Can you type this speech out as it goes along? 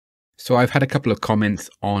So I've had a couple of comments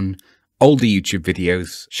on older YouTube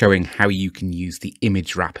videos showing how you can use the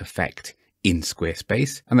image wrap effect in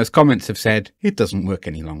Squarespace. And those comments have said it doesn't work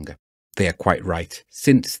any longer. They are quite right.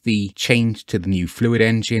 Since the change to the new Fluid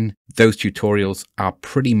engine, those tutorials are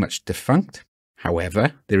pretty much defunct.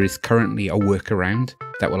 However, there is currently a workaround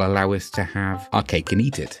that will allow us to have our cake and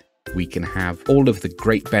eat it. We can have all of the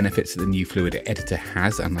great benefits that the new Fluid editor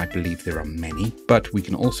has, and I believe there are many, but we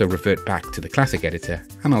can also revert back to the classic editor,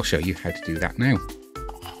 and I'll show you how to do that now.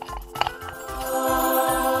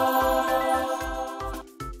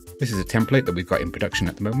 This is a template that we've got in production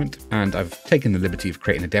at the moment, and I've taken the liberty of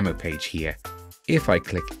creating a demo page here. If I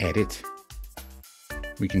click edit,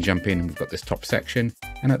 we can jump in and we've got this top section,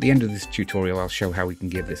 and at the end of this tutorial I'll show how we can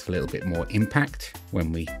give this a little bit more impact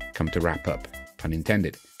when we come to wrap up, pun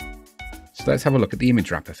intended. So let's have a look at the image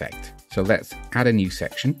wrap effect. So let's add a new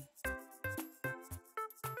section.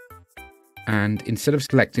 And instead of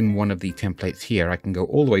selecting one of the templates here, I can go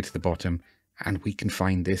all the way to the bottom and we can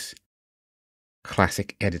find this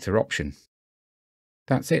classic editor option.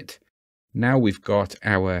 That's it. Now we've got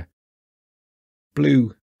our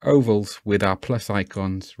blue ovals with our plus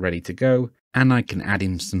icons ready to go, and I can add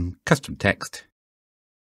in some custom text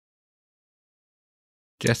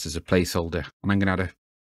just as a placeholder, and I'm going to add a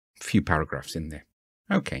few paragraphs in there.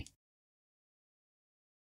 Okay.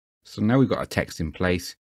 So now we've got our text in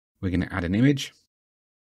place. We're going to add an image.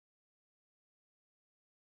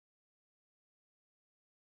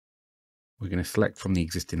 We're going to select from the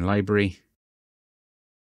existing library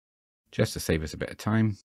just to save us a bit of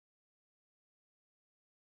time.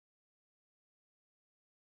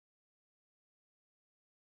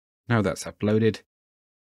 Now that's uploaded,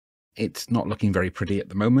 it's not looking very pretty at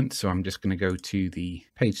the moment, so I'm just going to go to the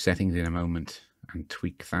page settings in a moment and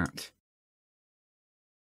tweak that.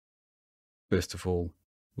 First of all,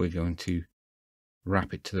 we're going to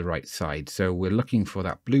wrap it to the right side. So we're looking for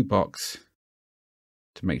that blue box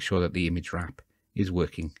to make sure that the image wrap is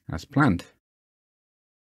working as planned.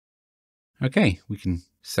 Okay, we can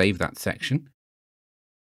save that section.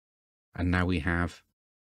 And now we have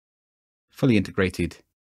fully integrated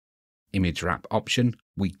image wrap option.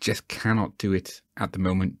 We just cannot do it at the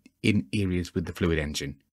moment in areas with the Fluid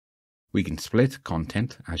engine. We can split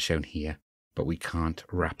content as shown here, but we can't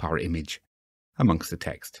wrap our image amongst the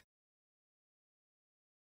text.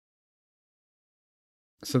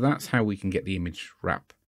 So that's how we can get the image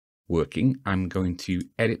wrap working. I'm going to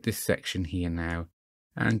edit this section here now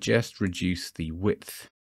and just reduce the width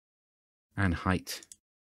and height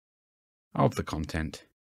of the content.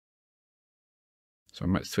 So I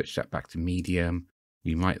might switch that back to medium.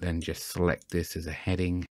 We might then just select this as a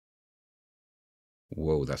heading.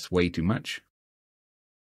 Whoa, that's way too much.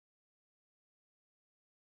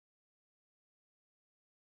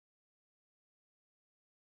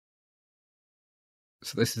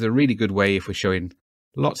 So this is a really good way if we're showing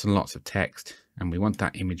lots and lots of text and we want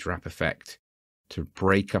that image wrap effect to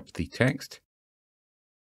break up the text.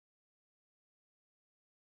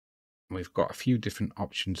 We've got a few different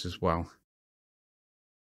options as well.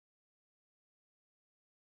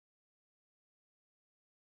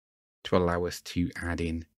 To allow us to add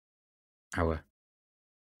in our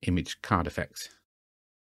image card effects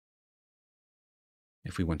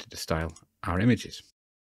if we wanted to style our images.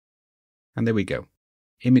 And there we go.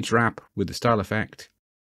 Image wrap with the style effect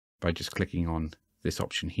by just clicking on this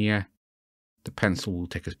option here. The pencil will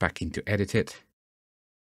take us back into edit it.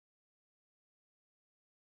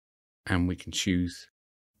 And we can choose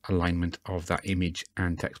alignment of that image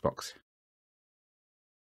and text box.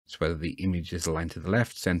 So whether the image is aligned to the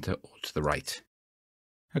left, center, or to the right.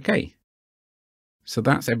 Okay, so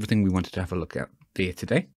that's everything we wanted to have a look at there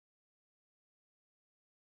today.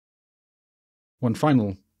 One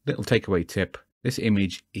final little takeaway tip. This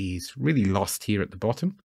image is really lost here at the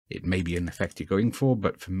bottom. It may be an effect you're going for,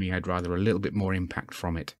 but for me, I'd rather a little bit more impact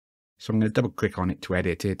from it. So I'm going to double click on it to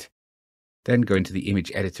edit it, then go into the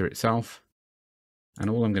image editor itself. And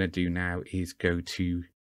all I'm going to do now is go to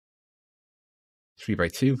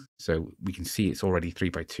 3x2, so we can see it's already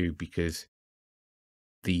 3x2 because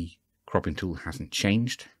the cropping tool hasn't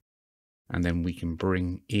changed. And then we can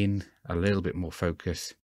bring in a little bit more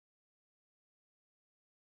focus.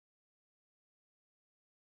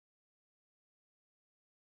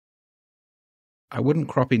 I wouldn't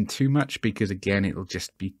crop in too much because again it'll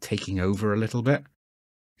just be taking over a little bit.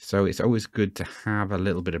 So it's always good to have a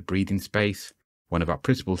little bit of breathing space. One of our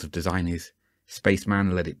principles of design is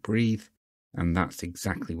spaceman, let it breathe. And that's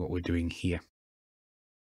exactly what we're doing here.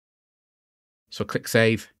 So click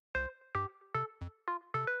save.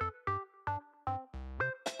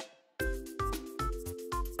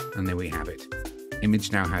 And there we have it.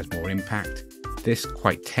 image now has more impact. This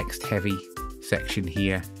quite text heavy section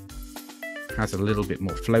here has a little bit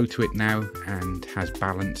more flow to it now and has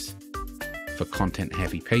balance for content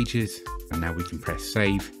heavy pages. And now we can press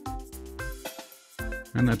save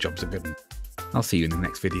and our job's a good one. I'll see you in the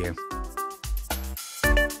next video.